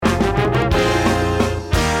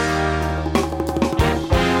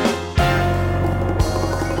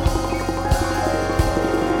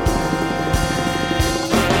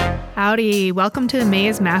Howdy, welcome to the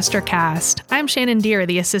Maze Mastercast. I'm Shannon Deere,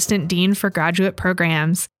 the Assistant Dean for Graduate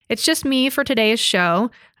Programs. It's just me for today's show.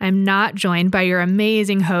 I'm not joined by your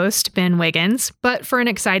amazing host, Ben Wiggins, but for an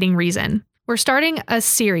exciting reason. We're starting a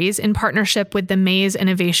series in partnership with the Maze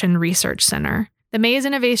Innovation Research Center. The Maze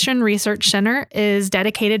Innovation Research Center is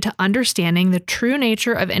dedicated to understanding the true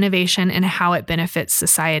nature of innovation and how it benefits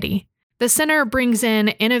society. The center brings in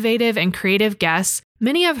innovative and creative guests,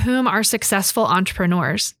 many of whom are successful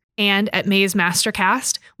entrepreneurs. And at Maze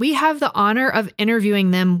Mastercast, we have the honor of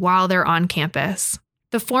interviewing them while they're on campus.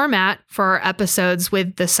 The format for our episodes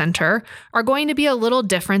with the center are going to be a little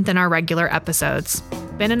different than our regular episodes.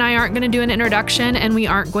 Ben and I aren't going to do an introduction, and we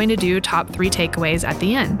aren't going to do top 3 takeaways at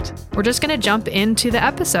the end. We're just going to jump into the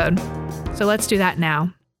episode. So let's do that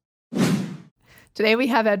now. Today we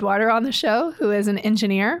have Eduardo on the show, who is an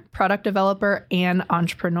engineer, product developer, and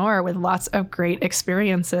entrepreneur with lots of great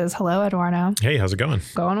experiences. Hello, Eduardo. Hey, how's it going?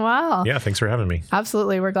 Going well. Yeah, thanks for having me.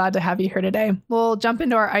 Absolutely. We're glad to have you here today. We'll jump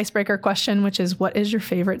into our icebreaker question, which is, what is your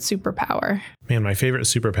favorite superpower? Man, my favorite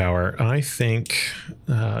superpower, I think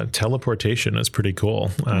teleportation is pretty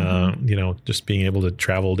cool. Just being able to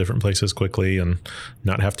travel different places quickly and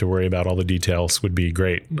not have to worry about all the details would be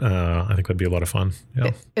great. I think that'd be a lot of fun.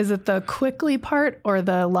 Yeah. Is it the quickly part or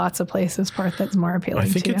the lots of places part that's more appealing to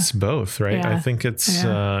you? I think it's both, right? Yeah. I think it's,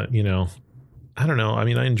 I don't know. I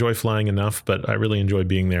mean, I enjoy flying enough, but I really enjoy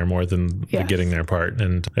being there more than the getting there part.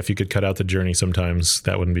 And if you could cut out the journey sometimes,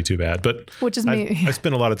 that wouldn't be too bad. But which is me. I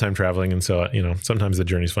spend a lot of time traveling. And so, sometimes the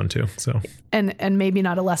journey's fun too. So and maybe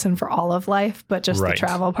not a lesson for all of life, but just the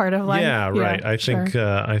travel part of life. Yeah, right. I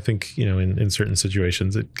think, in certain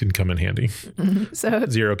situations it can come in handy. Mm-hmm. So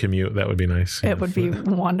zero commute, that would be nice. It would be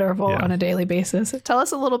wonderful on a daily basis. Tell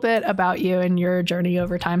us a little bit about you and your journey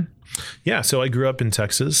over time. Yeah, so I grew up in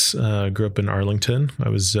Texas, grew up in Arlington. I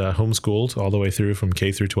was homeschooled all the way through from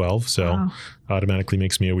K through 12, so automatically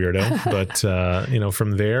makes me a weirdo. But,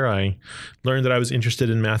 from there, I learned that I was interested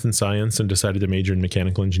in math and science and decided to major in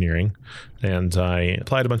mechanical engineering. And I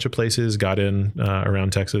applied a bunch of places, got in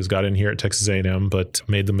around Texas, got in here at Texas A&M, but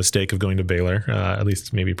made the mistake of going to Baylor, at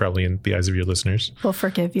least maybe probably in the eyes of your listeners. We'll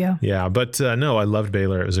forgive you. Yeah, but no, I loved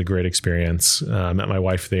Baylor. It was a great experience. Met my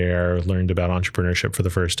wife there, learned about entrepreneurship for the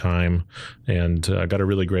first time, and got a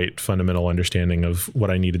really great fundamental understanding of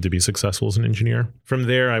what I needed to be successful as an engineer. From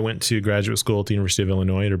there, I went to graduate school at the University of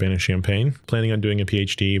Illinois at Urbana-Champaign, planning on doing a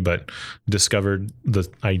PhD, but discovered the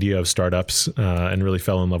idea of startups and really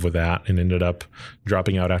fell in love with that, and ended up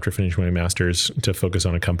dropping out after finishing my master's to focus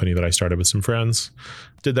on a company that I started with some friends.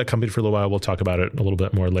 Did that company for a little while. We'll talk about it a little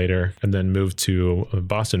bit more later. And then moved to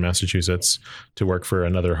Boston, Massachusetts to work for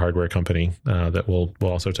another hardware company that we'll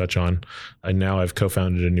also touch on. And now I've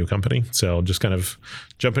co-founded a new company. So just kind of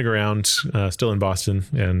jumping around, still in Boston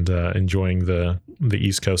and enjoying the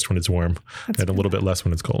East Coast when it's warm. And a little bit less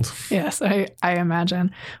when it's cold. Yes, I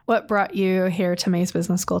imagine. What brought you here to Maze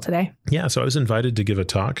Business School today? Yeah, so I was invited to give a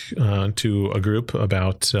talk to a group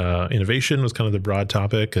about innovation was kind of the broad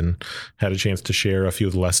topic, and had a chance to share a few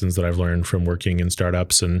of the lessons that I've learned from working in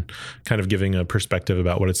startups and kind of giving a perspective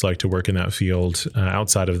about what it's like to work in that field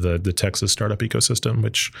outside of the Texas startup ecosystem,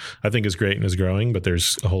 which I think is great and is growing, but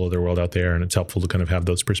there's a whole other world out there, and it's helpful to kind of have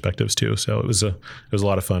those perspectives too. So it was a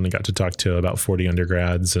lot of fun. I got to talk to about 40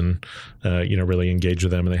 undergrads and really engage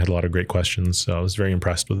with them, and they had a lot of great questions. So I was very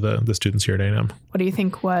impressed with the students here at A&M. What do you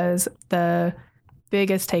think was the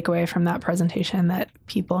biggest takeaway from that presentation that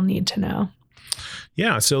people need to know?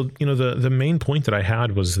 Yeah. So, the main point that I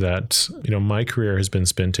had was that, my career has been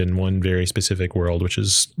spent in one very specific world, which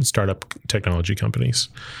is startup technology companies.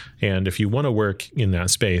 And if you want to work in that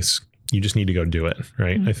space, you just need to go do it,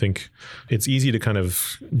 right? Mm-hmm. I think it's easy to kind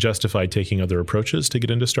of justify taking other approaches to get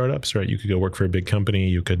into startups, right? You could go work for a big company.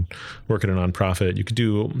 You could work at a nonprofit. You could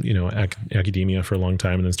do, academia for a long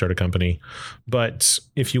time and then start a company. But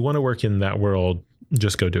if you want to work in that world,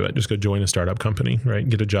 just go do it. Just go join a startup company, right?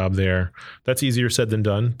 Get a job there. That's easier said than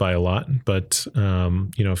done by a lot. But,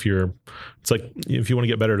 it's like if you want to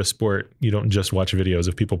get better at a sport, you don't just watch videos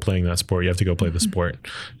of people playing that sport. You have to go play the sport.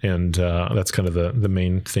 And that's kind of the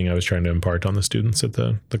main thing I was trying to impart on the students at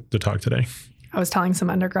the talk today. I was telling some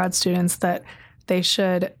undergrad students that they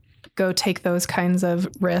should go take those kinds of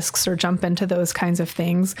risks or jump into those kinds of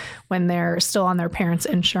things when they're still on their parents'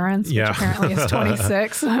 insurance, which apparently is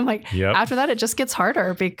 26. I'm like, After that, it just gets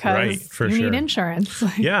harder because need insurance.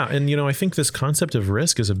 Yeah. And, I think this concept of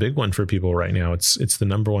risk is a big one for people right now. It's the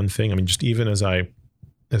number one thing. I mean, just even as I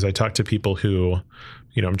talk to people who,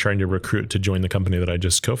 I'm trying to recruit to join the company that I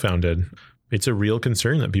just co-founded, it's a real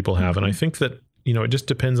concern that people have. Mm-hmm. And I think that, it just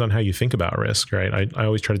depends on how you think about risk, right? I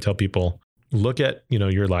always try to tell people, look at,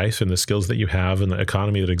 your life and the skills that you have and the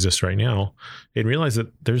economy that exists right now and realize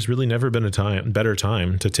that there's really never been a better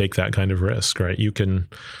time to take that kind of risk, right? You can,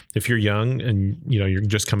 if you're young and, you're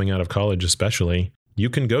just coming out of college, especially, you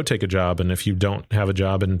can go take a job. And if you don't have a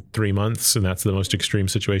job in 3 months, and that's the most extreme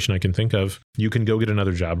situation I can think of, you can go get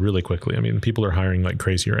another job really quickly. I mean, people are hiring like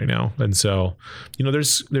crazy right now. And so,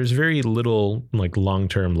 there's very little like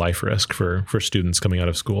long-term life risk for students coming out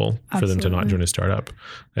of school. Absolutely. For them to not join a startup.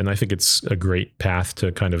 And I think it's a great path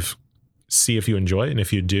to kind of see if you enjoy it. And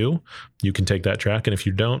if you do, you can take that track. And if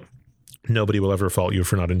you don't, nobody will ever fault you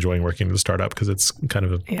for not enjoying working at a startup because it's kind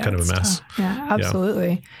of a mess. Tough. Yeah, absolutely.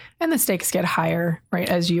 Yeah. And the stakes get higher, right,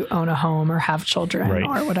 as you own a home or have children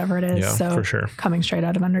or whatever it is. Yeah, so for sure. Coming straight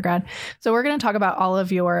out of undergrad. So we're going to talk about all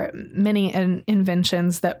of your many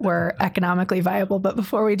inventions that were economically viable. But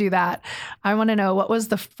before we do that, I want to know, what was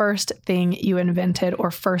the first thing you invented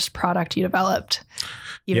or first product you developed?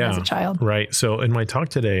 Even as a child. Right. So in my talk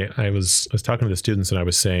today, I was talking to the students and I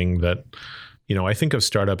was saying that, I think of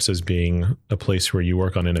startups as being a place where you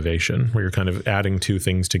work on innovation, where you're kind of adding two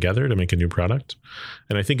things together to make a new product.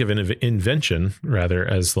 And I think of invention rather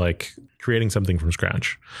as like creating something from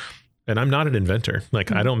scratch. And I'm not an inventor.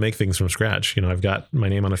 Like I don't make things from scratch. I've got my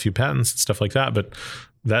name on a few patents and stuff like that, but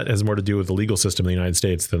that has more to do with the legal system in the United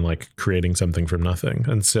States than like creating something from nothing.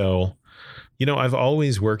 And so, I've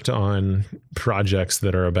always worked on projects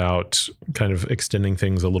that are about kind of extending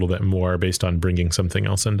things a little bit more based on bringing something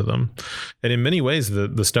else into them. And in many ways,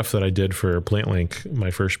 the stuff that I did for PlantLink,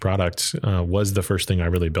 my first product, was the first thing I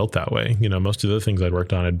really built that way. Most of the things I'd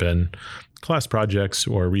worked on had been class projects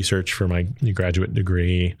or research for my graduate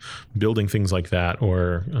degree, building things like that,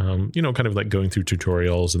 or, kind of like going through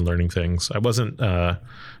tutorials and learning things. I wasn't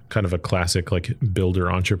kind of a classic like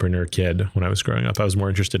builder entrepreneur kid when I was growing up. I was more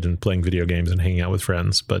interested in playing video games and hanging out with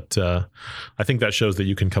friends. But I think that shows that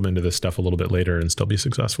you can come into this stuff a little bit later and still be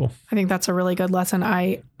successful. I think that's a really good lesson.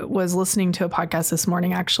 I was listening to a podcast this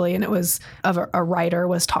morning, actually, and it was of a writer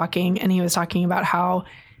was talking, and he was talking about how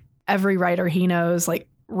every writer he knows, like,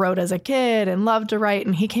 wrote as a kid and loved to write.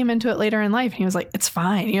 And he came into it later in life and he was like, it's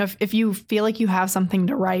fine. If you feel like you have something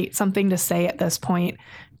to write, something to say at this point,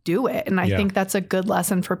 do it. And I think that's a good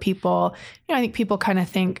lesson for people. I think people kind of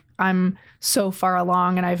think I'm so far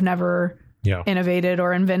along and I've never innovated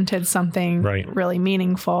or invented something really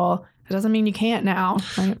meaningful. It doesn't mean you can't now.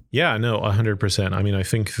 Right? Yeah, no, 100%. I mean, I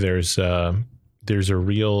think there's a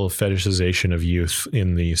real fetishization of youth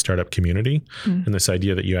in the startup community. And this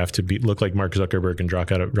idea that you have to look like Mark Zuckerberg and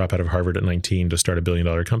drop out of Harvard at 19 to start $1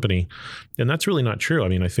 billion company. And that's really not true. I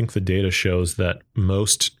mean, I think the data shows that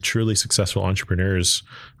most truly successful entrepreneurs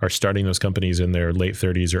are starting those companies in their late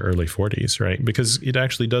 30s or early 40s, right? Because it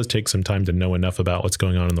actually does take some time to know enough about what's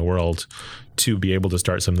going on in the world to be able to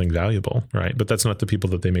start something valuable, right? But that's not the people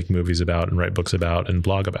that they make movies about and write books about and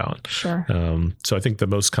blog about. Sure. So I think the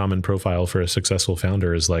most common profile for a successful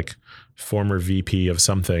founder is like former VP of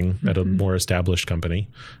something at a more established company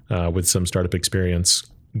with some startup experience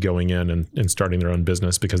going in and starting their own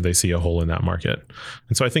business because they see a hole in that market.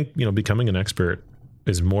 And so I think, becoming an expert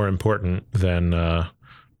is more important than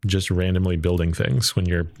just randomly building things when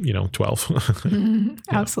you're, 12.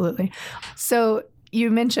 Absolutely. So you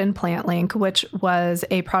mentioned PlantLink, which was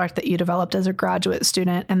a product that you developed as a graduate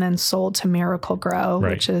student and then sold to Miracle Grow,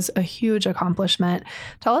 which is a huge accomplishment.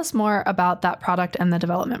 Tell us more about that product and the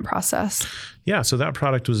development process. Yeah, so that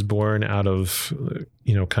product was born out of,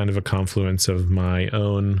 kind of a confluence of my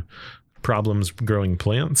own problems growing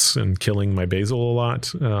plants and killing my basil a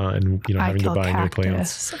lot, and having to buy new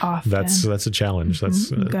plants. Often. That's a challenge.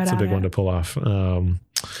 That's a big one to pull off.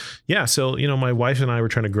 So my wife and I were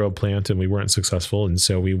trying to grow a plant and we weren't successful, and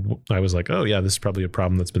so I was like, oh yeah, this is probably a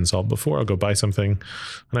problem that's been solved before. I'll go buy something,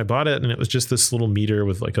 and I bought it, and it was just this little meter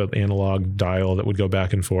with like an analog dial that would go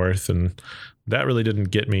back and forth, and that really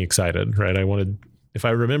didn't get me excited, right? If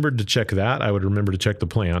I remembered to check that, I would remember to check the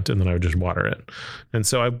plant, and then I would just water it. And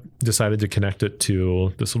so I decided to connect it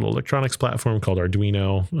to this little electronics platform called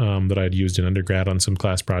Arduino that I had used in undergrad on some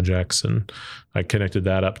class projects. And I connected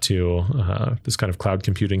that up to this kind of cloud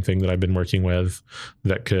computing thing that I've been working with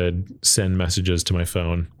that could send messages to my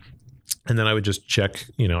phone. And then I would just check,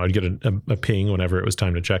 I'd get a ping whenever it was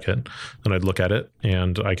time to check it. And I'd look at it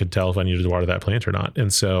and I could tell if I needed to water that plant or not.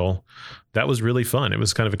 And so that was really fun. It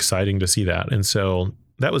was kind of exciting to see that. And so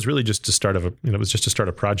that was really just to start it was just to start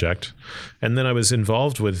a project. And then I was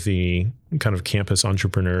involved with the kind of campus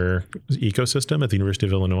entrepreneur ecosystem at the University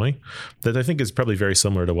of Illinois that I think is probably very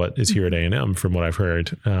similar to what is here at A&M from what I've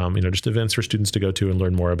heard. Just events for students to go to and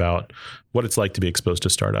learn more about what it's like to be exposed to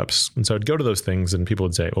startups. And so I'd go to those things and people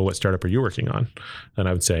would say, well, what startup are you working on? And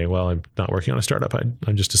I would say, well, I'm not working on a startup.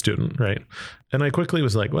 I'm just a student, right? And I quickly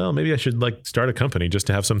was like, well, maybe I should start a company just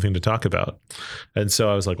to have something to talk about. And so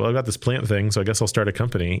I was like, well, I've got this plant thing, so I guess I'll start a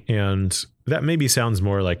company. And that maybe sounds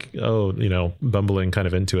more like, bumbling kind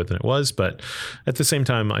of into it than it was. But at the same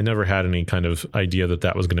time, I never had any kind of idea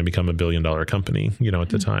that was going to become $1 billion company, at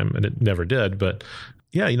the time. And it never did. But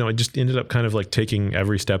yeah, I just ended up kind of taking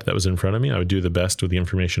every step that was in front of me. I would do the best with the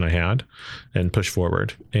information I had and push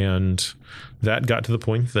forward. And that got to the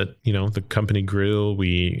point that, the company grew.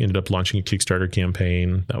 We ended up launching a Kickstarter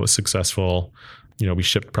campaign that was successful. We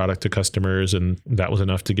shipped product to customers, and that was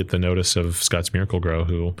enough to get the notice of Scotts Miracle-Gro,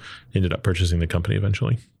 who ended up purchasing the company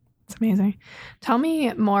eventually. That's amazing. Tell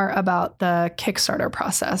me more about the Kickstarter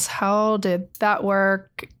process. How did that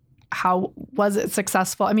work? How was it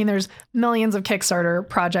successful? I mean, there's millions of Kickstarter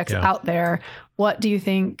projects out there. What do you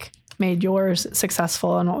think made yours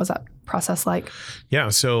successful, and what was that process like? Yeah.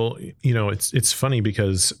 So, it's funny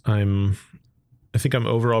because I think I'm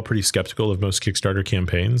overall pretty skeptical of most Kickstarter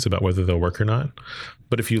campaigns about whether they'll work or not.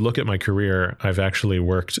 But if you look at my career, I've actually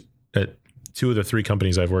worked at 2 of the 3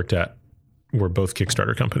 companies I've worked at were both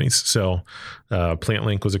Kickstarter companies. So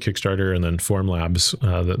PlantLink was a Kickstarter, and then Formlabs,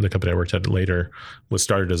 the company I worked at later, was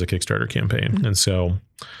started as a Kickstarter campaign. Mm-hmm. And so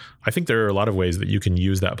I think there are a lot of ways that you can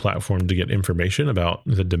use that platform to get information about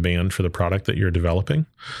the demand for the product that you're developing.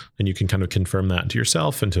 And you can kind of confirm that to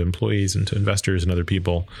yourself and to employees and to investors and other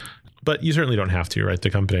people. But you certainly don't have to, right? The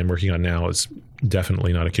company I'm working on now is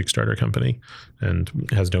definitely not a Kickstarter company and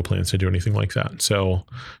has no plans to do anything like that. So,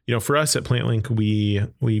 for us at PlantLink,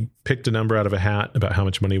 we picked a number out of a hat about how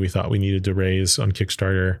much money we thought we needed to raise on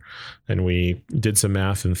Kickstarter. And we did some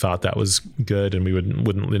math and thought that was good, and we wouldn't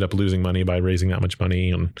end up losing money by raising that much money.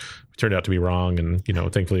 And it turned out to be wrong. And,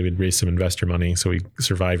 thankfully we'd raised some investor money, so we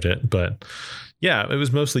survived it. But yeah, it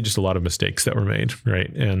was mostly just a lot of mistakes that were made,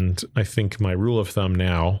 right? And I think my rule of thumb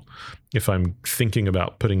now, if I'm thinking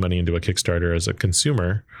about putting money into a Kickstarter as a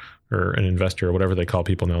consumer or an investor or whatever they call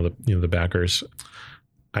people now, the backers,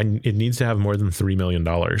 it needs to have more than $3 million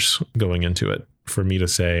going into it for me to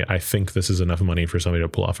say, I think this is enough money for somebody to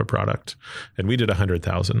pull off a product. And we did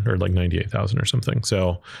 100,000 or 98,000 or something.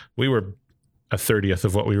 So we were a 30th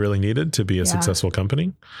of what we really needed to be a successful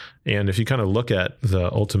company. And if you kind of look at the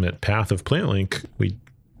ultimate path of PlantLink, we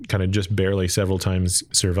kind of just barely several times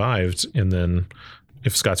survived. And then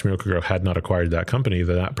if Scotts Miracle-Gro had not acquired that company,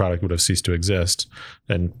 then that product would have ceased to exist.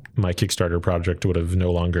 And my Kickstarter project would have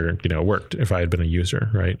no longer, worked if I had been a user.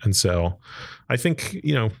 Right. And so I think,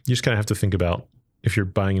 you just kind of have to think about, if you're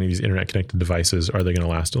buying any of these internet connected devices, are they going to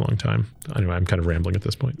last a long time? Anyway, I'm kind of rambling at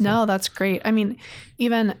this point. No, that's great. I mean,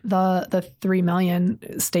 even the 3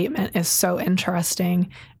 million statement is so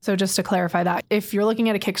interesting. So just to clarify that, if you're looking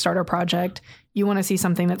at a Kickstarter project, you want to see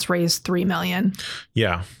something that's raised 3 million.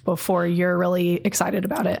 Yeah. Before you're really excited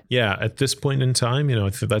about it. Yeah. At this point in time, I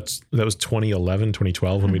think that was 2011,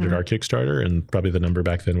 2012 when we did our Kickstarter, and probably the number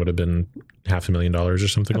back then would have been $500,000 or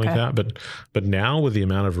something like that. But now with the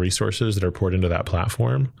amount of resources that are poured into that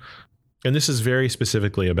platform, and this is very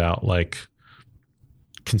specifically about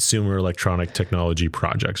consumer electronic technology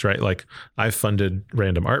projects, right? I've funded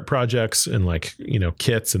random art projects and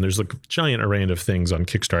kits, and there's a giant array of things on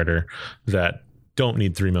Kickstarter that don't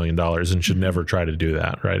need $3 million and should never try to do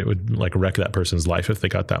that, right? It would wreck that person's life if they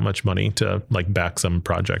got that much money to back some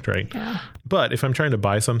project, right? Yeah. But if I'm trying to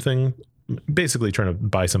buy something, basically trying to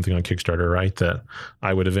buy something on Kickstarter, right, that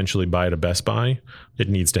I would eventually buy at a Best Buy, it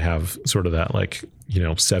needs to have sort of that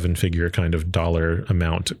 7-figure kind of dollar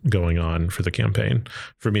amount going on for the campaign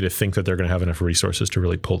for me to think that they're going to have enough resources to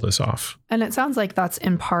really pull this off. And it sounds like that's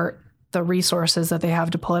in part the resources that they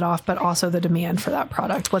have to pull it off, but also the demand for that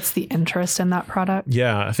product. What's the interest in that product?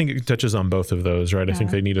 Yeah, I think it touches on both of those, right? Yeah. I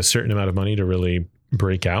think they need a certain amount of money to really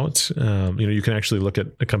break out. You can actually look at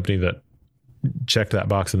a company that checked that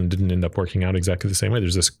box and didn't end up working out exactly the same way.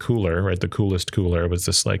 There's this cooler, right? The Coolest Cooler was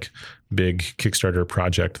this big Kickstarter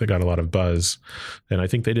project that got a lot of buzz. And I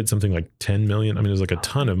think they did something like 10 million. I mean, it was a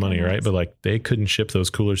ton of money, right? But they couldn't ship those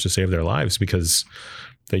coolers to save their lives because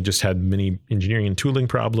they just had many engineering and tooling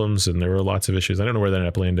problems, and there were lots of issues. I don't know where they ended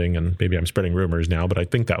up landing, and maybe I'm spreading rumors now, but I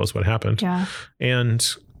think that was what happened. Yeah. And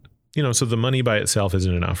so the money by itself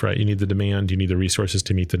isn't enough, right? You need the demand, you need the resources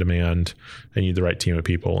to meet the demand, and you need the right team of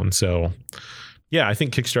people. And so, yeah, I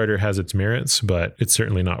think Kickstarter has its merits, but it's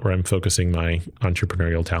certainly not where I'm focusing my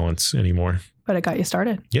entrepreneurial talents anymore. but it got you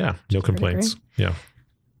started. Yeah. No complaints. Yeah.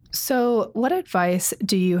 So what advice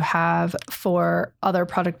do you have for other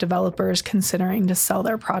product developers considering to sell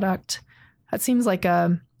their product? That seems like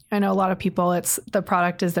I know a lot of people, the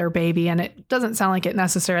product is their baby, and it doesn't sound like it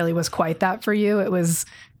necessarily was quite that for you. It was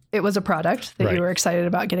a product that you were excited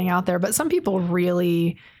about getting out there, but some people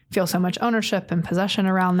really feel so much ownership and possession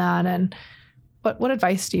around that. And what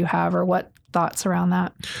advice do you have, or what thoughts around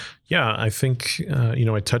that? Yeah, I think,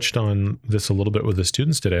 I touched on this a little bit with the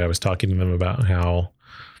students today. I was talking to them about how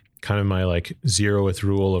kind of my like zeroth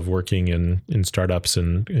rule of working in startups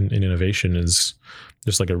and in innovation is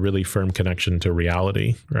just like a really firm connection to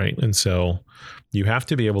reality, right? And so you have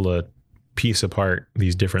to be able to piece apart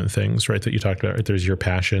these different things, right, that you talked about. Right? There's your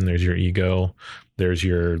passion, there's your ego, there's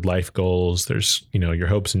your life goals, there's, your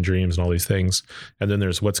hopes and dreams and all these things. And then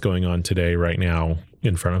there's what's going on today, right now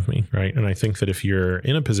in front of me, right? And I think that if you're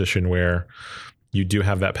in a position where you do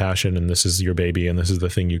have that passion and this is your baby and this is the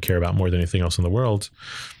thing you care about more than anything else in the world,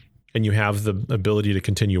 and you have the ability to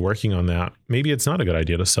continue working on that, maybe it's not a good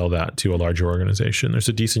idea to sell that to a larger organization. There's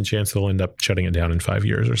a decent chance they'll end up shutting it down in 5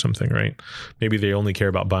 years or something, right? Maybe they only care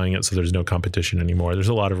about buying it so there's no competition anymore. There's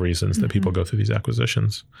a lot of reasons that people go through these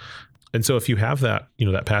acquisitions. And so if you have that,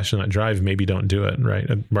 that passion, that drive, maybe don't do it, right?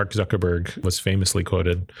 And Mark Zuckerberg was famously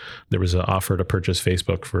quoted. There was an offer to purchase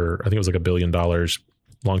Facebook for, I think it was like $1 billion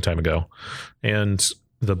long time ago. And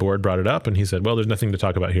the board brought it up and he said, well, there's nothing to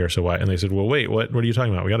talk about here. So why? And they said, well, wait, what are you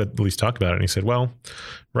talking about? We got to at least talk about it. And he said, well,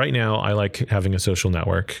 right now I like having a social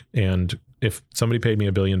network. And if somebody paid me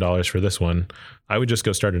 $1 billion for this one, I would just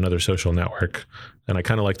go start another social network. And I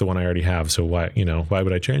kind of like the one I already have. So why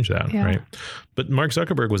would I change that? Yeah. Right. But Mark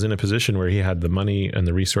Zuckerberg was in a position where he had the money and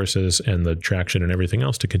the resources and the traction and everything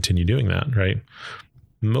else to continue doing that. Right.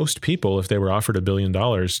 Most people, if they were offered $1 billion,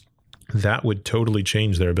 that would totally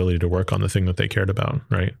change their ability to work on the thing that they cared about,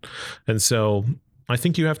 right? And so I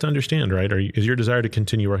think you have to understand, right? Is your desire to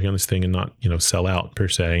continue working on this thing and not, sell out per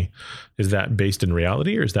se, is that based in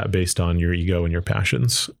reality or is that based on your ego and your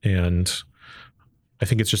passions? And I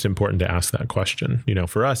think it's just important to ask that question.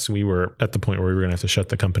 For us, we were at the point where we were going to have to shut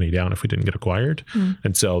the company down if we didn't get acquired.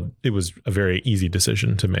 And so it was a very easy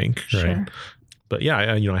decision to make, right? Sure. But yeah,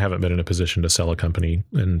 I haven't been in a position to sell a company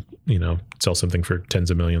and, sell something for tens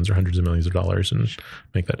of millions or hundreds of millions of dollars and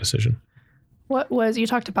make that decision. You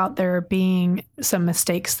talked about there being some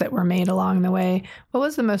mistakes that were made along the way. What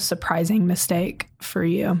was the most surprising mistake for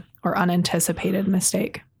you, or unanticipated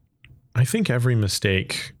mistake? I think every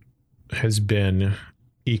mistake has been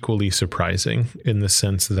equally surprising in the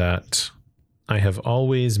sense that I have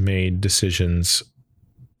always made decisions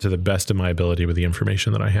to the best of my ability with the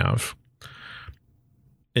information that I have.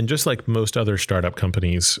 And just like most other startup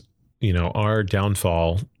companies, our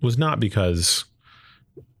downfall was not because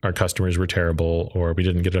our customers were terrible or we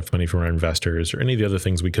didn't get enough money from our investors or any of the other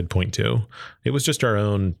things we could point to. It was just our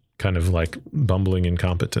own kind of like bumbling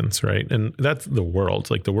incompetence, right? And that's the world.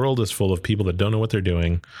 Like the world is full of people that don't know what they're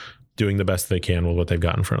doing the best they can with what they've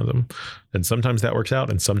got in front of them. And sometimes that works out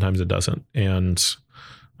and sometimes it doesn't. And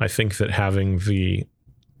I think that having the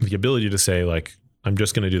ability to say like, I'm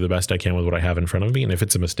just going to do the best I can with what I have in front of me. And if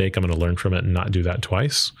it's a mistake, I'm going to learn from it and not do that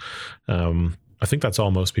twice. I think that's all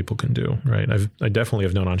most people can do, right? I definitely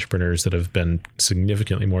have known entrepreneurs that have been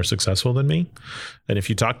significantly more successful than me. And if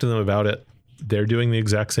you talk to them about it, they're doing the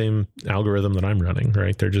exact same algorithm that I'm running,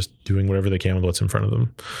 right? They're just doing whatever they can with what's in front of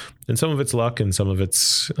them. And some of it's luck and some of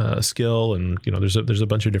it's skill. And, there's a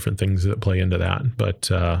bunch of different things that play into that.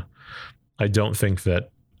 But I don't think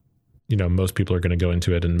that, most people are going to go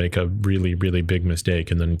into it and make a really, really big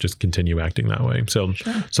mistake and then just continue acting that way. So,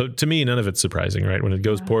 sure. So to me, none of it's surprising, right? When it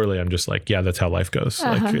goes poorly, I'm just like, yeah, that's how life goes.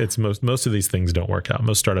 Like it's most of these things don't work out.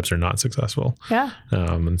 Most startups are not successful. Yeah.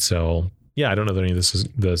 And so, yeah, I don't know that any of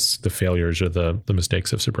the failures or the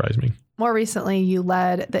mistakes have surprised me. More recently, you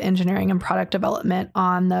led the engineering and product development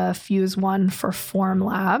on the Fuse One for Form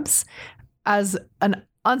Labs. As an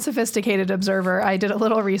unsophisticated observer, I did a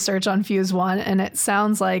little research on Fuse One, and it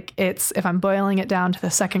sounds like it's, if I'm boiling it down to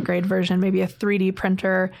the second grade version, maybe a 3D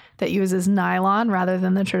printer that uses nylon rather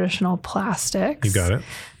than the traditional plastics. You got it.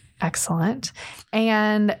 Excellent.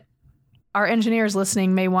 And our engineers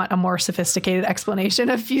listening may want a more sophisticated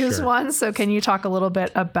explanation of Fuse One. So can you talk a little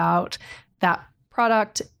bit about that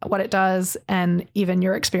product, what it does, and even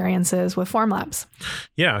your experiences with Formlabs?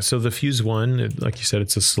 Yeah. So the Fuse One, like you said,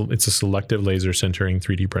 it's a selective laser sintering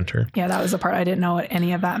 3D printer. Yeah, that was the part I didn't know what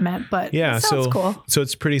any of that meant, but yeah, it sounds cool. So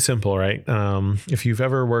it's pretty simple, right? If you've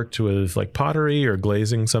ever worked with like pottery or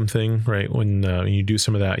glazing something, right? When you do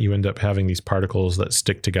some of that, you end up having these particles that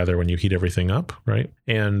stick together when you heat everything up, right?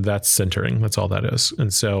 And that's sintering. That's all that is.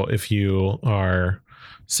 And so if you are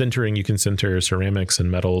Sintering, you can sinter ceramics and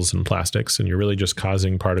metals and plastics, and you're really just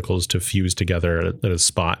causing particles to fuse together at a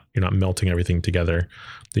spot. You're not melting everything together.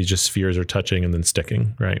 These just spheres are touching and then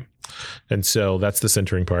sticking, right? And so that's the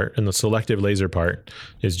sintering part. And the selective laser part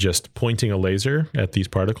is just pointing a laser at these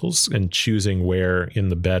particles and choosing where in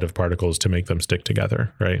the bed of particles to make them stick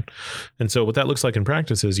together, right? And so what that looks like in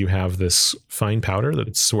practice is you have this fine powder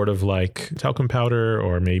that's sort of like talcum powder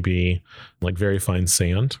or maybe like very fine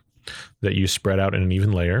sand that you spread out in an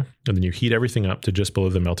even layer. And then you heat everything up to just below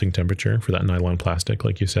the melting temperature for that nylon plastic,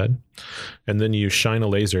 like you said. And then you shine a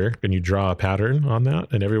laser and you draw a pattern on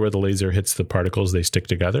that. And everywhere the laser hits the particles, they stick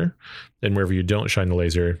together. And wherever you don't shine the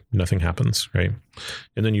laser, nothing happens, right?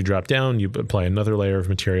 And then you drop down, you apply another layer of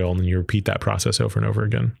material, and then you repeat that process over and over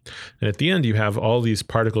again. And at the end, you have all these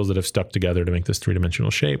particles that have stuck together to make this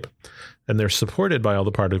three-dimensional shape. And they're supported by all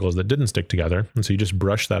the particles that didn't stick together. And so you just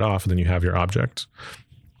brush that off, and then you have your object.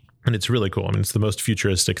 And it's really cool. I mean, it's the most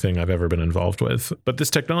futuristic thing I've ever been involved with. But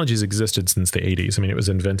this technology has existed since the 80s. I mean, it was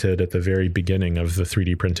invented at the very beginning of the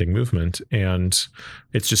 3D printing movement, and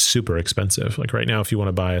it's just super expensive. Like right now, if you want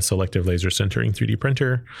to buy a selective laser sintering 3D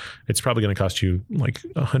printer, it's probably going to cost you like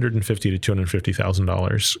 $150,000 to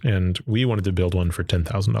 $250,000. And we wanted to build one for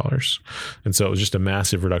 $10,000. And so it was just a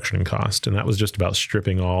massive reduction in cost. And that was just about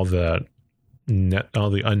stripping all the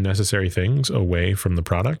unnecessary things away from the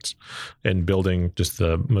product and building just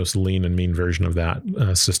the most lean and mean version of that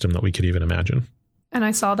system that we could even imagine. And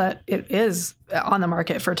I saw that it is on the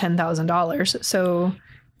market for $10,000. So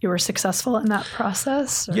you were successful in that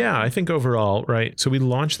process? Or? Yeah, I think overall, right. So we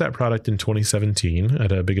launched that product in 2017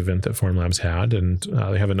 at a big event that Formlabs had, and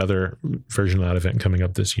they have another version of that event coming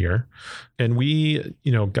up this year. And we,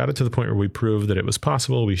 got it to the point where we proved that it was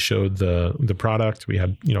possible. We showed the product. We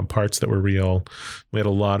had, parts that were real. We had a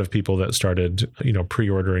lot of people that started,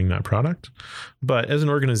 pre-ordering that product. But as an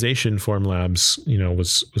organization, Formlabs,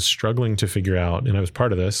 was struggling to figure out, and I was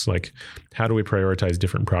part of this, like, how do we prioritize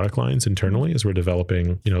different product lines internally as we're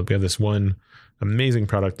developing? We have this one amazing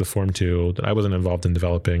product, the Form 2, that I wasn't involved in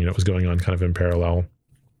developing. It was going on kind of in parallel.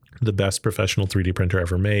 The best professional 3D printer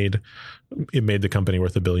ever made. It made the company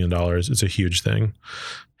worth $1 billion. It's a huge thing.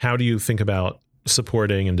 How do you think about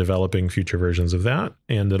supporting and developing future versions of that?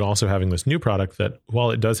 And then also having this new product that, while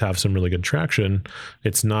it does have some really good traction,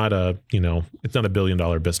 it's not a $1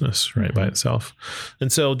 billion business, right, by itself.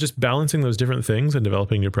 And so just balancing those different things and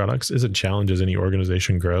developing new products is a challenge as any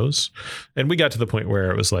organization grows. And we got to the point where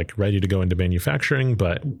it was like ready to go into manufacturing,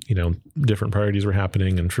 but, different priorities were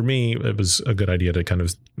happening. And for me, it was a good idea to kind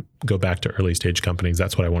of go back to early stage companies.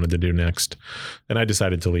 That's what I wanted to do next. And I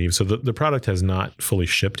decided to leave. So the product has not fully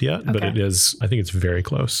shipped yet, but it is, I think it's very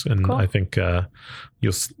close. And cool. I think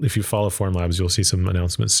if you follow Formlabs, you'll see some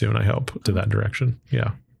announcements soon, I hope, to that direction.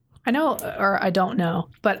 Yeah. I know, or I don't know,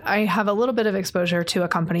 but I have a little bit of exposure to a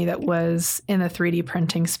company that was in the 3D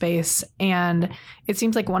printing space. And it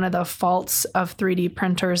seems like one of the faults of 3D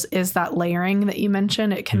printers is that layering that you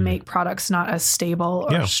mentioned. It can make products not as stable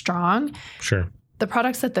or strong. Sure. The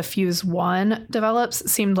products that the Fuse One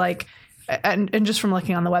develops seemed like, and just from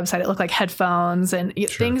looking on the website, it looked like headphones and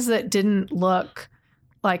things that didn't look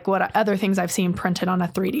like what other things I've seen printed on a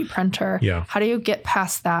 3D printer. Yeah. How do you get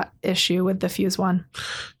past that issue with the Fuse One?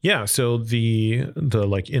 Yeah. So the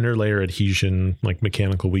like inner layer adhesion, like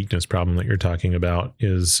mechanical weakness problem that you're talking about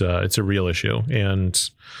is it's a real issue. And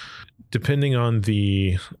depending on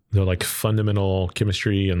the like fundamental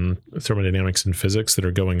chemistry and thermodynamics and physics that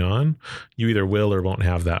are going on, you either will or won't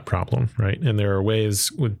have that problem, right? And there are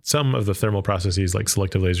ways with some of the thermal processes like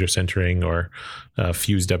selective laser sintering or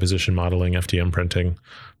fuse deposition modeling, FDM printing,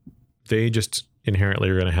 they just inherently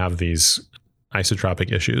are going to have these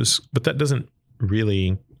isotropic issues. But that doesn't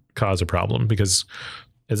really cause a problem, because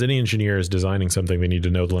as any engineer is designing something, they need to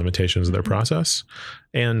know the limitations of their process.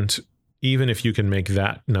 And even if you can make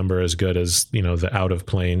that number as good as, the out of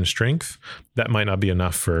plane strength, that might not be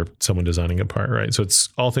enough for someone designing a part, right? So it's,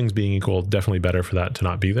 all things being equal, definitely better for that to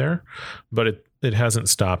not be there. But it hasn't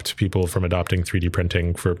stopped people from adopting 3D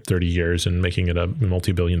printing for 30 years and making it a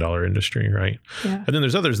multi-billion-dollar industry, right? Yeah. And then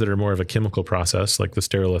there's others that are more of a chemical process, like the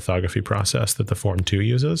stereolithography process that the Form 2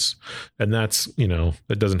 uses. And that's,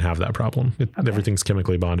 it doesn't have that problem. Everything's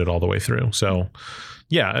chemically bonded all the way through. So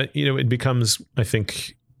yeah, it becomes, I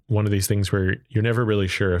think, one of these things where you're never really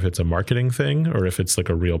sure if it's a marketing thing or if it's like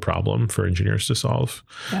a real problem for engineers to solve.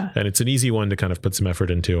 Yeah. And it's an easy one to kind of put some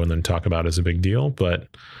effort into and then talk about as a big deal. But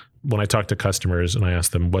when I talk to customers and I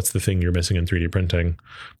ask them, what's the thing you're missing in 3D printing?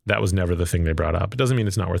 That was never the thing they brought up. It doesn't mean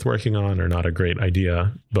it's not worth working on or not a great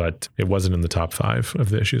idea, but it wasn't in the top 5 of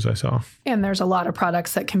the issues I saw. And there's a lot of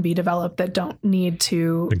products that can be developed that don't need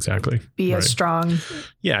to be as strong.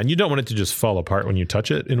 Yeah. And you don't want it to just fall apart when you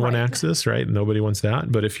touch it in one axis, right? Nobody wants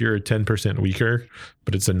that. But if you're 10% weaker,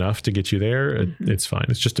 but it's enough to get you there, it's fine.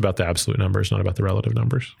 It's just about the absolute numbers, not about the relative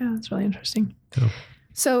numbers. Yeah, that's really interesting. Yeah.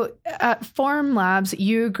 So at Form Labs,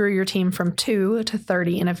 you grew your team from 2 to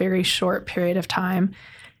 30 in a very short period of time.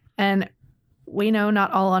 And we know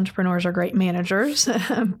not all entrepreneurs are great managers,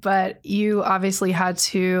 but you obviously had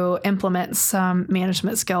to implement some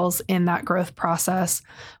management skills in that growth process.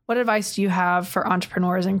 What advice do you have for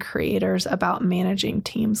entrepreneurs and creators about managing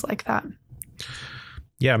teams like that?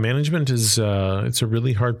 Yeah, management is it's a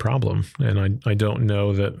really hard problem. And I don't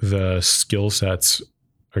know that the skill sets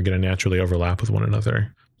are going to naturally overlap with one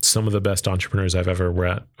another. Some of the best entrepreneurs I've ever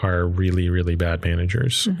met are really, really bad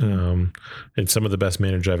managers. And some of the best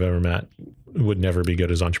managers I've ever met would never be good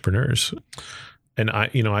as entrepreneurs. And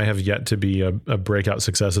I have yet to be a breakout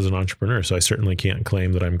success as an entrepreneur. So I certainly can't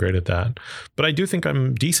claim that I'm great at that. But I do think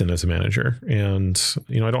I'm decent as a manager. And,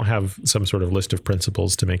 I don't have some sort of list of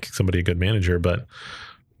principles to make somebody a good manager, but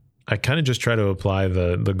I kind of just try to apply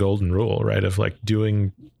the golden rule, right? Of like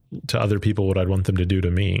doing to other people what I'd want them to do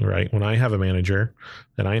to me, right? When I have a manager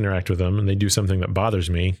and I interact with them and they do something that bothers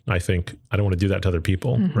me, I think I don't want to do that to other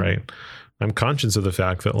people, right? I'm conscious of the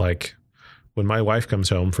fact that like when my wife comes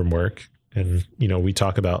home from work and, we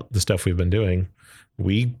talk about the stuff we've been doing,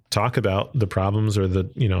 we talk about the problems or the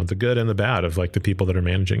good and the bad of like the people that are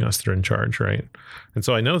managing us that are in charge, right? And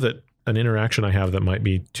so I know that an interaction I have that might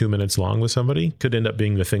be 2 minutes long with somebody could end up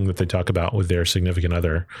being the thing that they talk about with their significant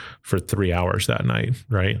other for 3 hours that night,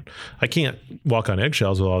 right? I can't walk on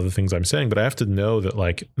eggshells with all the things I'm saying, but I have to know that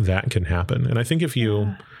like that can happen. And I think if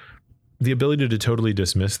the ability to totally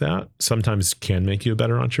dismiss that sometimes can make you a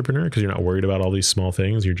better entrepreneur because you're not worried about all these small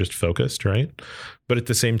things. You're just focused, right? But at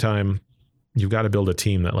the same time, you've got to build a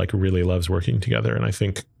team that like really loves working together. And I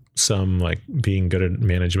think some like being good at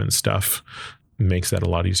management stuff makes that a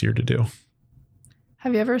lot easier to do.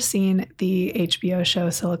 Have you ever seen the HBO show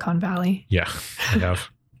Silicon Valley? Yeah, I have.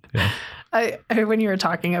 Yeah. When you were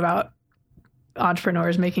talking about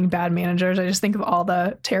entrepreneurs making bad managers, I just think of all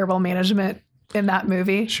the terrible management in that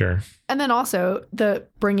movie. Sure. And then also the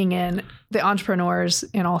bringing in the entrepreneurs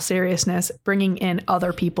in all seriousness, bringing in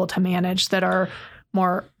other people to manage that are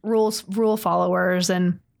more rule followers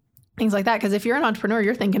and things like that. Because if you're an entrepreneur,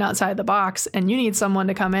 you're thinking outside the box and you need someone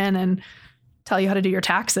to come in and tell you how to do your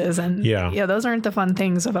taxes. And those aren't the fun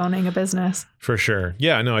things of owning a business. For sure.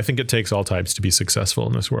 Yeah, no, I think it takes all types to be successful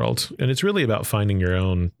in this world. And it's really about finding your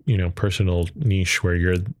own, personal niche where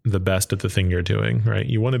you're the best at the thing you're doing, right?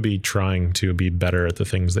 You want to be trying to be better at the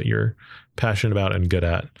things that you're passionate about and good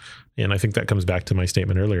at. And I think that comes back to my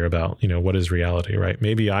statement earlier about, what is reality, right?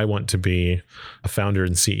 Maybe I want to be a founder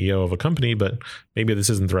and CEO of a company, but maybe this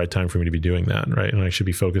isn't the right time for me to be doing that, right? And I should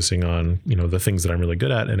be focusing on, the things that I'm really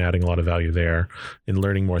good at and adding a lot of value there and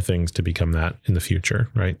learning more things to become that in the future,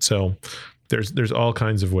 right? So there's all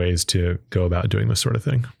kinds of ways to go about doing this sort of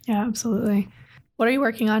thing. Yeah, absolutely. What are you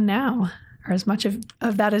working on now? Or as much of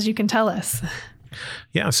that as you can tell us.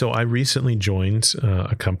 Yeah. So I recently joined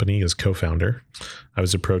a company as co-founder. I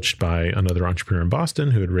was approached by another entrepreneur in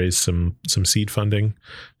Boston who had raised some seed funding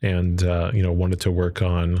and, wanted to work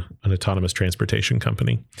on an autonomous transportation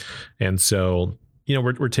company. And so,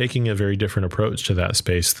 we're taking a very different approach to that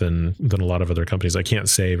space than a lot of other companies. I can't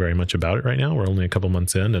say very much about it right now. We're only a couple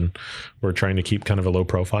months in and we're trying to keep kind of a low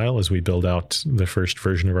profile as we build out the first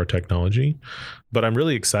version of our technology. But I'm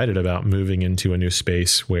really excited about moving into a new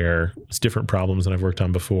space where it's different problems than I've worked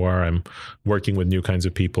on before. I'm working with new kinds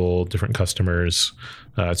of people, different customers.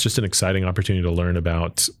 It's just an exciting opportunity to learn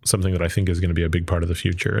about something that I think is going to be a big part of the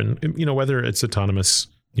future. And, whether it's autonomous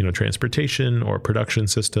transportation or production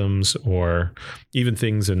systems or even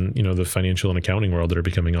things in, the financial and accounting world that are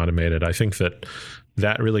becoming automated. I think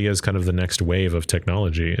that really is kind of the next wave of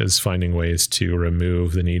technology is finding ways to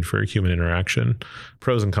remove the need for human interaction.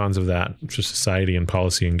 Pros and cons of that, for society and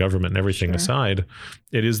policy and government and everything aside,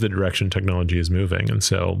 it is the direction technology is moving. And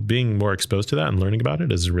so being more exposed to that and learning about it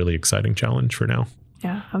is a really exciting challenge for now.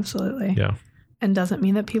 Yeah, absolutely. Yeah. And doesn't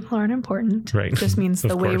mean that people aren't important. Right. It just means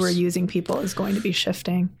the way we're using people is going to be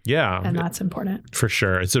shifting. Yeah. And that's important. For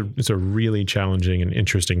sure. It's a really challenging and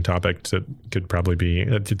interesting topic that could probably be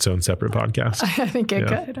its own separate podcast. I think it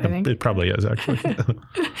could. I think it probably is, actually.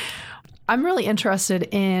 I'm really interested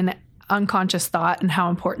in unconscious thought and how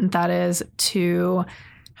important that is to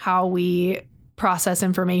how we process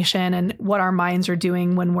information and what our minds are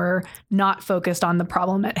doing when we're not focused on the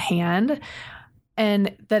problem at hand.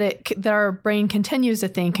 And that our brain continues to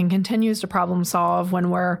think and continues to problem solve when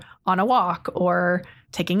we're on a walk or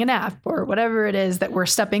taking a nap or whatever it is that we're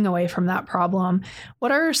stepping away from that problem.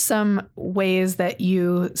 What are some ways that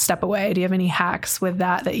you step away? Do you have any hacks with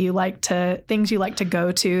that things you like to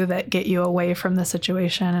go to that get you away from the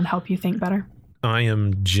situation and help you think better? I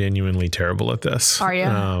am genuinely terrible at this. Are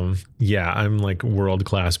you? Yeah, I'm like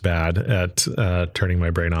world-class bad at turning my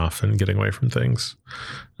brain off and getting away from things.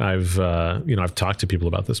 I've talked to people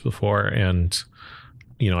about this before, and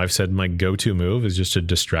I've said my go-to move is just to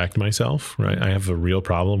distract myself, right? I have a real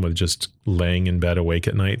problem with just laying in bed awake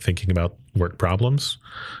at night thinking about work problems.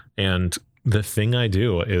 And the thing I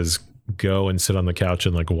do is go and sit on the couch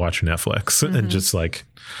and like watch Netflix and just like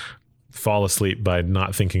fall asleep by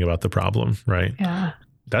not thinking about the problem, right? Yeah.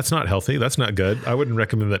 That's not healthy. That's not good. I wouldn't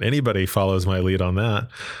recommend that anybody follows my lead on that.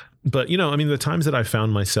 But, the times that I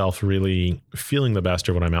found myself really feeling the best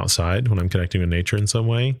are when I'm outside, when I'm connecting with nature in some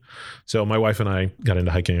way. So my wife and I got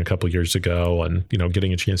into hiking a couple of years ago, and,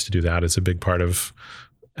 getting a chance to do that is a big part of,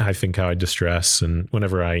 I think, how I distress. And when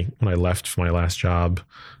I left my last job,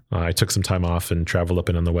 I took some time off and traveled up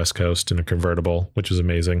and on the West Coast in a convertible, which was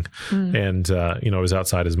amazing. And, I was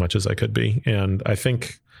outside as much as I could be. And I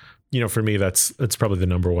think, for me, that's probably the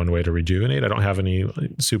number one way to rejuvenate. I don't have any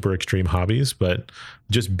super extreme hobbies, but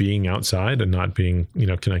just being outside and not being,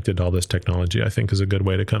 connected to all this technology, I think is a good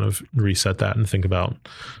way to kind of reset that and think about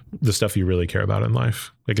the stuff you really care about in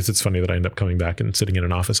life. I guess it's funny that I end up coming back and sitting in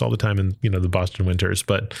an office all the time in, the Boston winters,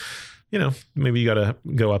 but maybe you got to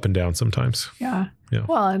go up and down sometimes. Yeah.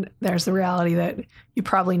 Well, and there's the reality that you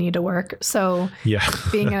probably need to work. So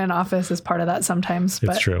being in an office is part of that sometimes.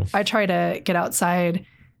 But it's true. I try to get outside.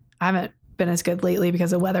 I haven't been as good lately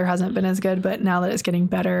because the weather hasn't been as good, but now that it's getting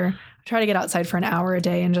better, I try to get outside for an hour a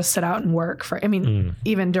day and just sit out and work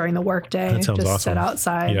even during the work day, just awesome. sit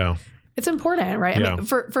outside. Yeah. It's important, right? Yeah. I mean,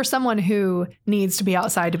 for someone who needs to be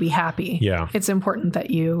outside to be happy, it's important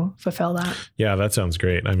that you fulfill that. Yeah, that sounds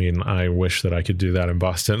great. I mean, I wish that I could do that in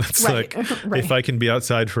Boston. It's right. If I can be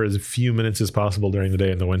outside for as few minutes as possible during the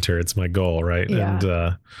day in the winter, it's my goal, right? Yeah.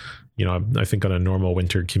 And, I think on a normal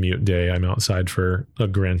winter commute day, I'm outside for a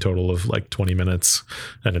grand total of like 20 minutes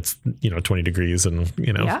and it's, 20 degrees and,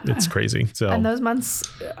 it's crazy. So, and those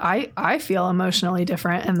months, I feel emotionally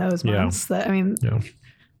different in those months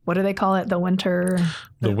what do they call it? The winter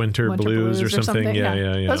blues or something.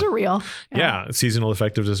 Yeah. Those are real. Yeah. Seasonal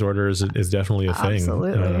affective disorder is definitely a thing.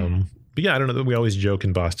 Absolutely. But I don't know that we always joke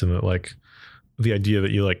in Boston that like the idea that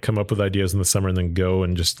you like come up with ideas in the summer and then go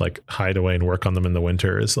and just like hide away and work on them in the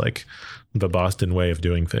winter is like the Boston way of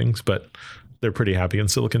doing things. But they're pretty happy in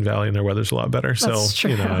Silicon Valley and their weather's a lot better. That's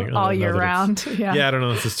true. All year round. Yeah. I don't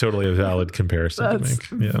know if it's totally a valid comparison to make.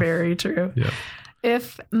 Yeah. Very true. Yeah.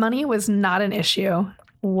 If money was not an issue,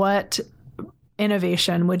 what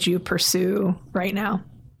innovation would you pursue right now?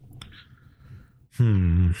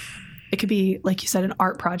 It could be, like you said, an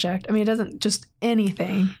art project. I mean, it doesn't just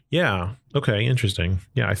anything. Yeah. Okay. Interesting.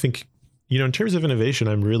 Yeah. I think, in terms of innovation,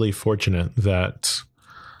 I'm really fortunate that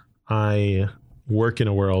I work in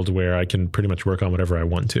a world where I can pretty much work on whatever I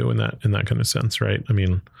want to in that kind of sense. Right. I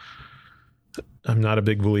mean, I'm not a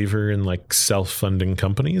big believer in like self-funding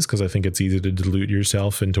companies because I think it's easy to dilute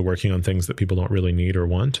yourself into working on things that people don't really need or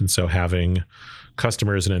want. And so having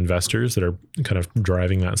customers and investors that are kind of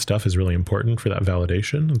driving that stuff is really important for that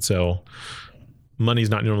validation. And so money is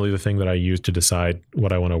not normally the thing that I use to decide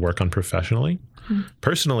what I want to work on professionally.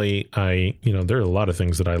 Personally, there are a lot of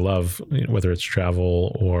things that I love, whether it's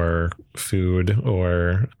travel or food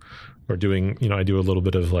or doing, I do a little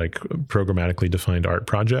bit of like programmatically defined art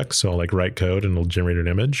projects. So I'll like write code and it'll generate an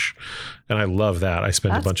image. And I love that. I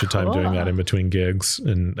spend a bunch of time doing that in between gigs.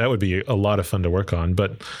 And that would be a lot of fun to work on.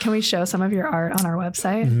 But can we show some of your art on our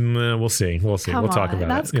website? We'll see. We'll talk about it.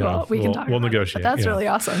 That's cool. We can talk We'll negotiate. That's really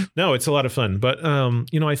awesome. No, it's a lot of fun. But,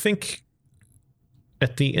 I think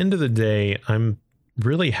at the end of the day, I'm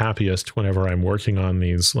really happiest whenever I'm working on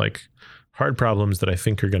these like hard problems that I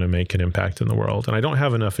think are going to make an impact in the world. And I don't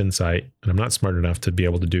have enough insight and I'm not smart enough to be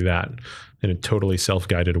able to do that in a totally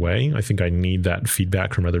self-guided way. I think I need that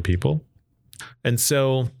feedback from other people. And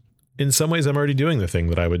so in some ways, I'm already doing the thing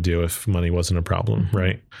that I would do if money wasn't a problem,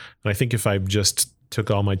 right? And I think if I just took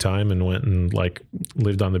all my time and went and like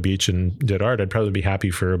lived on the beach and did art, I'd probably be happy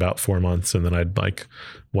for about 4 months. And then I'd like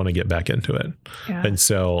want to get back into it. Yeah. And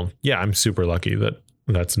so, I'm super lucky that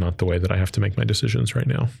that's not the way that I have to make my decisions right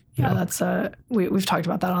now. Yeah, that's we've talked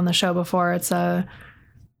about that on the show before. It's a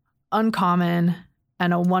uncommon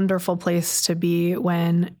and a wonderful place to be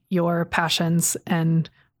when your passions and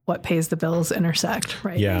what pays the bills intersect,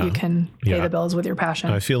 right? Yeah. You can pay the bills with your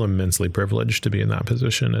passion. I feel immensely privileged to be in that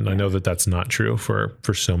position. And I know that that's not true for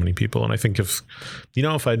so many people. And I think if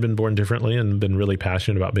I'd been born differently and been really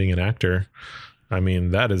passionate about being an actor, I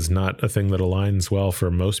mean, that is not a thing that aligns well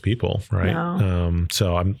for most people, right? No.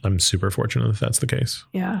 So I'm super fortunate that that's the case.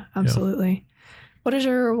 Yeah, absolutely. Yeah. What does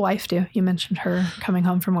your wife do? You mentioned her coming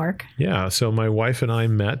home from work. Yeah. So my wife and I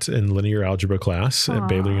met in linear algebra class at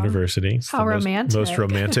Baylor University. It's How romantic. Most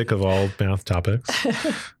romantic of all math topics.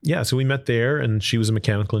 Yeah. So we met there, and she was a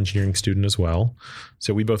mechanical engineering student as well.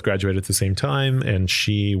 So we both graduated at the same time, and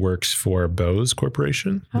she works for Bose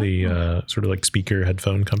Corporation, the sort of like speaker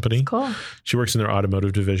headphone company. Cool. She works in their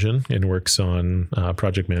automotive division and works on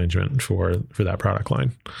project management for that product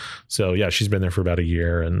line. So yeah, she's been there for about a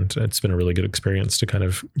year, and it's been a really good experience to kind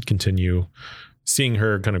of continue seeing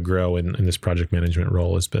her kind of grow in this project management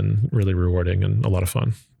role has been really rewarding and a lot of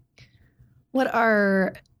fun. What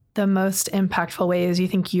are the most impactful ways you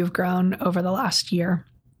think you've grown over the last year?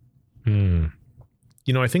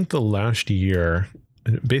 I think the last year,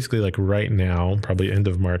 basically like right now, probably end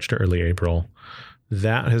of March to early April,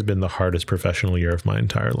 that has been the hardest professional year of my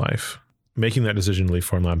entire life. Making that decision to leave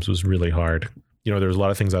Formlabs was really hard. There was a lot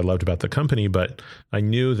of things I loved about the company, but I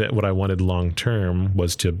knew that what I wanted long term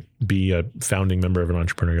was to be a founding member of an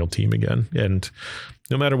entrepreneurial team again. And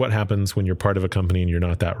no matter what happens when you're part of a company and you're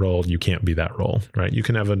not that role, you can't be that role, right? You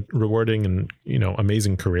can have a rewarding and,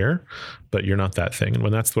 amazing career, but you're not that thing. And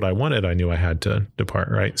when that's what I wanted, I knew I had to depart,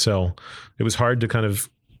 right? So it was hard to kind of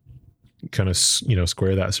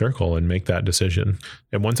square that circle and make that decision.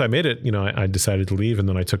 And once I made it, I decided to leave, and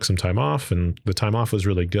then I took some time off, and the time off was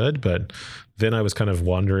really good. But then I was kind of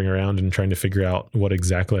wandering around and trying to figure out what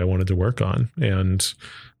exactly I wanted to work on. And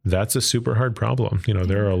that's a super hard problem.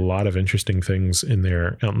 There are a lot of interesting things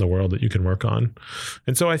out in the world that you can work on.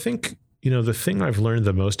 And so I think, the thing I've learned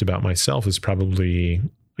the most about myself is probably,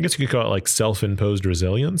 I guess you could call it like self-imposed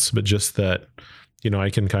resilience, but just that, I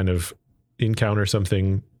can kind of encounter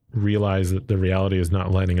something, realize that the reality is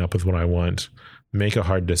not lining up with what I want, make a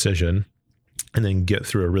hard decision, and then get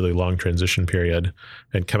through a really long transition period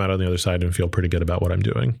and come out on the other side and feel pretty good about what I'm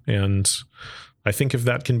doing. And I think if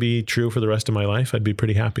that can be true for the rest of my life, I'd be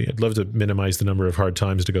pretty happy. I'd love to minimize the number of hard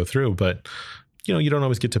times to go through, but you don't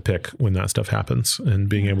always get to pick when that stuff happens, and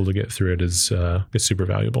being able to get through it is super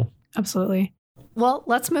valuable. Absolutely. Well,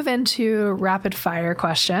 let's move into rapid fire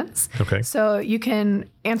questions. Okay. So you can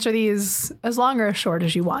answer these as long or as short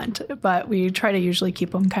as you want, but we try to usually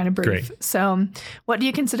keep them kind of brief. Great. So what do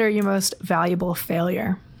you consider your most valuable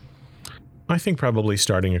failure? I think probably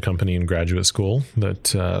starting a company in graduate school.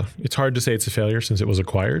 That it's hard to say it's a failure since it was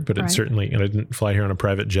acquired, but it certainly, and I didn't fly here on a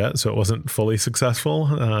private jet, so it wasn't fully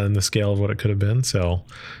successful in the scale of what it could have been. So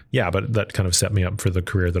yeah, but that kind of set me up for the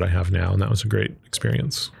career that I have now, and that was a great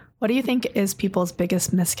experience. What do you think is people's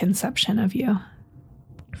biggest misconception of you?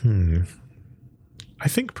 I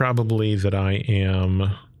think probably that I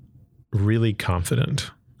am really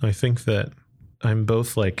confident. I think that I'm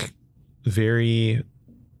both like very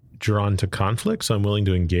drawn to conflict, so I'm willing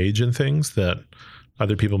to engage in things that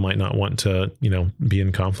other people might not want to, be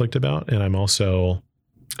in conflict about. And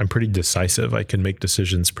I'm pretty decisive. I can make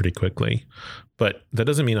decisions pretty quickly, but that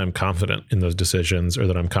doesn't mean I'm confident in those decisions or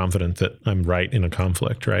that I'm confident that I'm right in a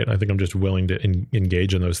conflict, right? I think I'm just willing to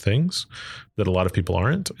engage in those things that a lot of people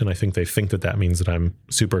aren't. And I think they think that means that I'm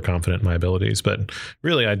super confident in my abilities, but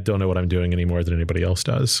really I don't know what I'm doing any more than anybody else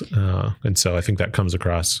does. And so I think that comes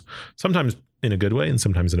across sometimes in a good way and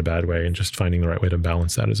sometimes in a bad way, and just finding the right way to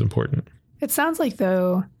balance that is important. It sounds like,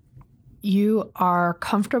 though, you are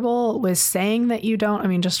comfortable with saying that you don't. I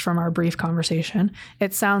mean, just from our brief conversation,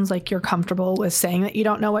 it sounds like you're comfortable with saying that you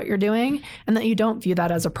don't know what you're doing, and that you don't view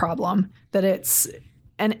that as a problem. That it's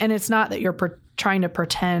and it's not that you're trying to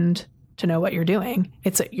pretend to know what you're doing.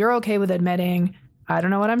 It's that you're okay with admitting, I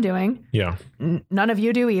don't know what I'm doing. Yeah. None of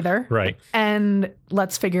you do either. Right. And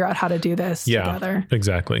let's figure out how to do this together.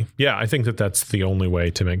 Exactly. Yeah. I think that that's the only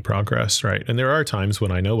way to make progress. Right. And there are times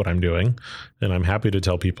when I know what I'm doing, and I'm happy to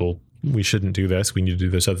tell people, we shouldn't do this. We need to do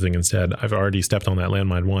this other thing instead. I've already stepped on that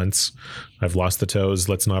landmine once. I've lost the toes.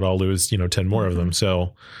 Let's not all lose, 10 more of them.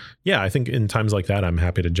 So yeah, I think in times like that, I'm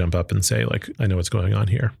happy to jump up and say, like, I know what's going on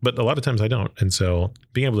here. But a lot of times I don't. And so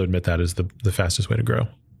being able to admit that is the fastest way to grow.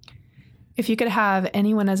 If you could have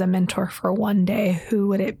anyone as a mentor for one day, who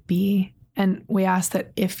would it be? And we ask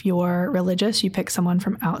that if you're religious, you pick someone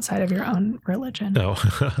from outside of your own religion.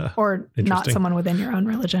 Oh, or not someone within your own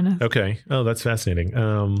religion. Okay. Oh, that's fascinating.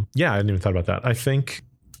 Yeah, I hadn't even thought about that.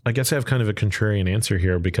 I guess I have kind of a contrarian answer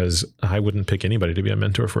here, because I wouldn't pick anybody to be a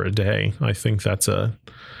mentor for a day. I think that's a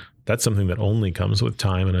that's something that only comes with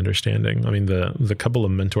time and understanding. I mean, the couple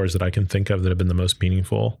of mentors that I can think of that have been the most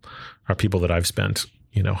meaningful are people that I've spent,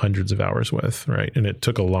 hundreds of hours with, right? And it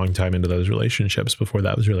took a long time into those relationships before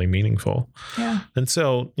that was really meaningful. Yeah. And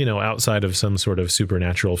so, outside of some sort of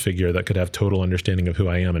supernatural figure that could have total understanding of who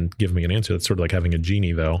I am and give me an answer, that's sort of like having a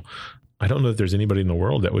genie, though. I don't know if there's anybody in the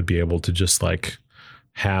world that would be able to just like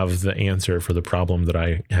have the answer for the problem that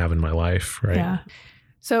I have in my life, right? Yeah.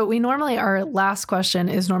 So our last question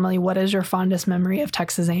is normally, what is your fondest memory of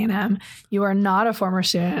Texas A&M? You are not a former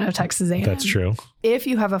student of Texas A&M. That's true. If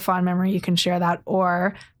you have a fond memory, you can share that,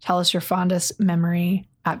 or tell us your fondest memory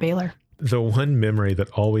at Baylor. The one memory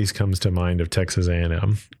that always comes to mind of Texas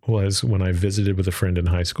A&M was when I visited with a friend in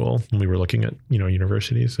high school when we were looking at,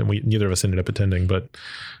 universities, and neither of us ended up attending, but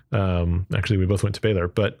actually we both went to Baylor,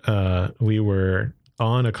 but we were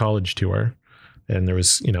on a college tour. And there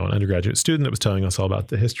was, an undergraduate student that was telling us all about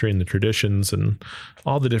the history and the traditions and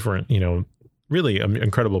all the different, really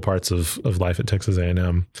incredible parts of life at Texas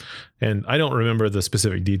A&M. And I don't remember the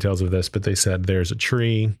specific details of this, but they said there's a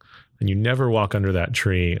tree and you never walk under that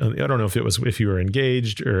tree. I don't know if you were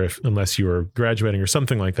engaged or unless you were graduating or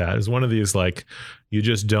something like that. It was one of these, like, you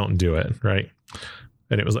just don't do it, right?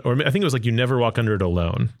 And it was, or I think it was like, you never walk under it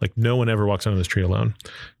alone. Like, no one ever walks under this tree alone.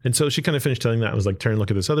 And so she kind of finished telling that. I was like, turn and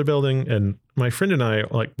look at this other building. And my friend and I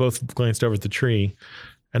like both glanced over at the tree,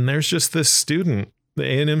 and there's just this student, the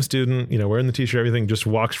A&M student, wearing the t-shirt, everything, just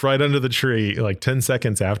walks right under the tree like 10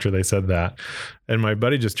 seconds after they said that. And my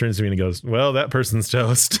buddy just turns to me and he goes, well, that person's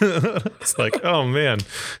toast. It's like, oh man,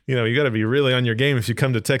 you got to be really on your game if you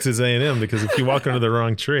come to Texas A&M, because if you walk under the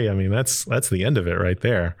wrong tree, I mean, that's the end of it right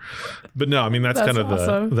there. But no, I mean, that's kind of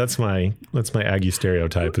awesome. that's my Aggie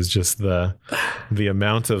stereotype, is just the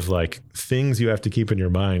amount of like things you have to keep in your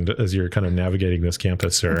mind as you're kind of navigating this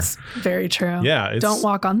campus. It's very true. Yeah. Don't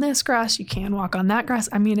walk on this grass. You can walk on that grass.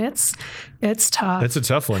 I mean, it's tough. It's a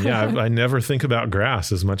tough one. Yeah. I never think about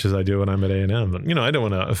grass as much as I do when I'm at A&M. But, I don't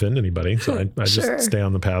want to offend anybody. So I Sure. just stay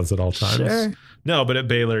on the paths at all times. Sure. No, but at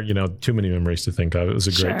Baylor, too many memories to think of. It was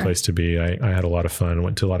a great place to be. I had a lot of fun.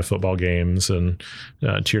 Went to a lot of football games and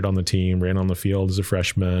cheered on the team, ran on the field as a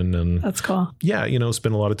freshman. And that's cool. Yeah.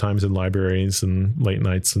 Spent a lot of times in libraries and late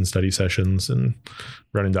nights and study sessions and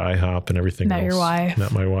running to IHOP and everything else.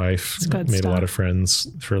 Met my wife. Made a lot of friends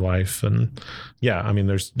for life. And yeah, I mean,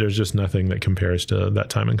 there's just nothing that compares to that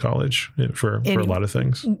time in college for a lot of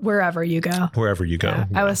things. Wherever you go. Yeah.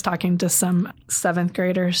 I was talking to some 7th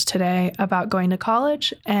graders today about going to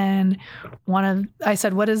college, and I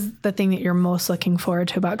said, what is the thing that you're most looking forward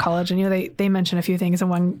to about college? And they mentioned a few things, and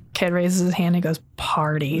one kid raises his hand and goes,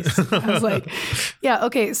 parties. I was like, yeah,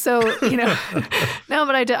 okay. So, no,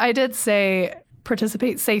 but I did say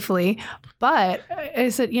participate safely, but I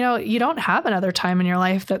said, you don't have another time in your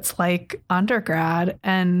life that's like undergrad,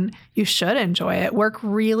 and you should enjoy it. Work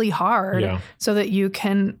really hard so that you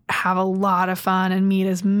can have a lot of fun and meet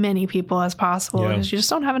as many people as possible, because you just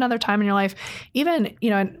don't have another time in your life. Even,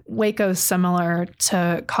 Waco's similar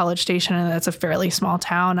to College Station, and that's a fairly small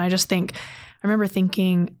town. I remember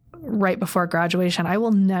thinking right before graduation, I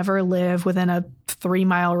will never live within a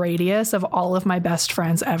 3-mile radius of all of my best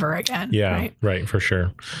friends ever again. Yeah, right, for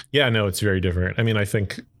sure. Yeah, no, it's very different. I mean, I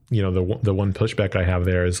think, the one pushback I have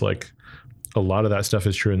there is like, a lot of that stuff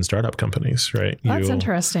is true in startup companies, right? That's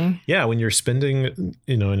interesting. Yeah, when you're spending, an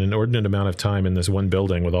inordinate amount of time in this one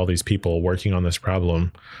building with all these people working on this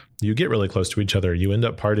problem, you get really close to each other. You end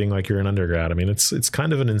up partying like you're an undergrad. I mean, it's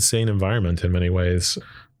kind of an insane environment in many ways.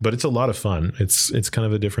 But it's a lot of fun. It's kind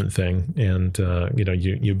of a different thing. And,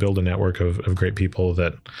 you build a network of great people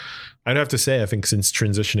that I'd have to say, I think since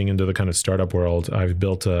transitioning into the kind of startup world, I've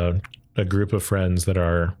built a group of friends that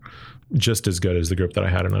are just as good as the group that I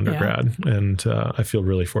had in undergrad. Yeah. And I feel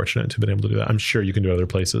really fortunate to have been able to do that. I'm sure you can do other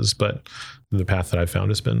places, but the path that I've found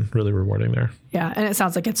has been really rewarding there. Yeah. And it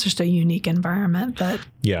sounds like it's just a unique environment that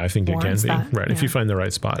I think it can be. That. Right. Yeah. If you find the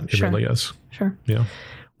right spot, it really is. Sure. Yeah.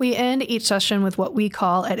 We end each session with what we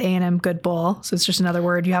call at A&M Good Bull. So it's just another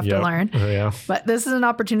word you have to learn. Yeah. But this is an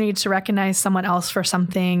opportunity to recognize someone else for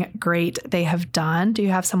something great they have done. Do you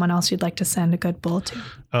have someone else you'd like to send a good bull to?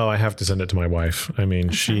 Oh, I have to send it to my wife. I mean,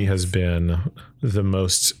 she has been the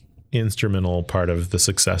most instrumental part of the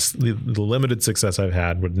success. The limited success I've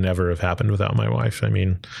had would never have happened without my wife. I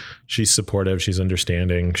mean, she's supportive. She's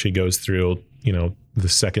understanding. She goes through, the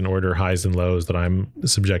second order highs and lows that I'm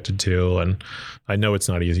subjected to. And I know it's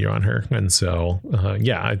not easy on her. And so,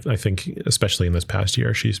 I think especially in this past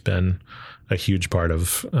year, she's been a huge part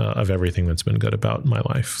of everything that's been good about my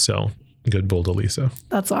life. So good bull to Lisa.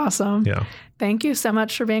 That's awesome. Yeah. Thank you so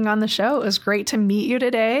much for being on the show. It was great to meet you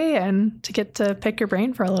today and to get to pick your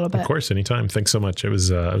brain for a little bit. Of course, anytime. Thanks so much. It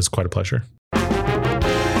was quite a pleasure.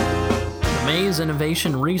 The Mays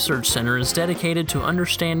Innovation Research Center is dedicated to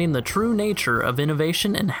understanding the true nature of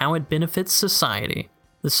innovation and how it benefits society.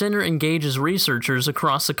 The center engages researchers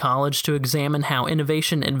across the college to examine how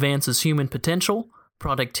innovation advances human potential,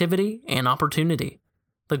 productivity, and opportunity.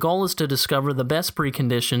 The goal is to discover the best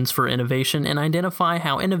preconditions for innovation and identify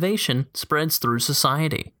how innovation spreads through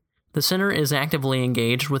society. The center is actively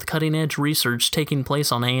engaged with cutting-edge research taking place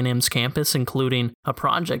on A&M's campus, including a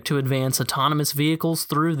project to advance autonomous vehicles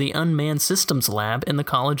through the Unmanned Systems Lab in the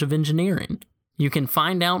College of Engineering. You can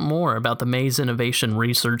find out more about the Mays Innovation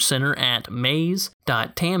Research Center at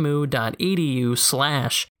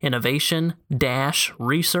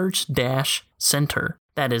mays.tamu.edu/innovation-research-center.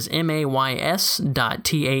 That is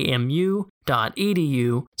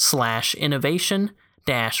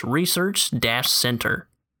mays.tamu.edu/innovation-research-center.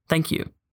 Thank you.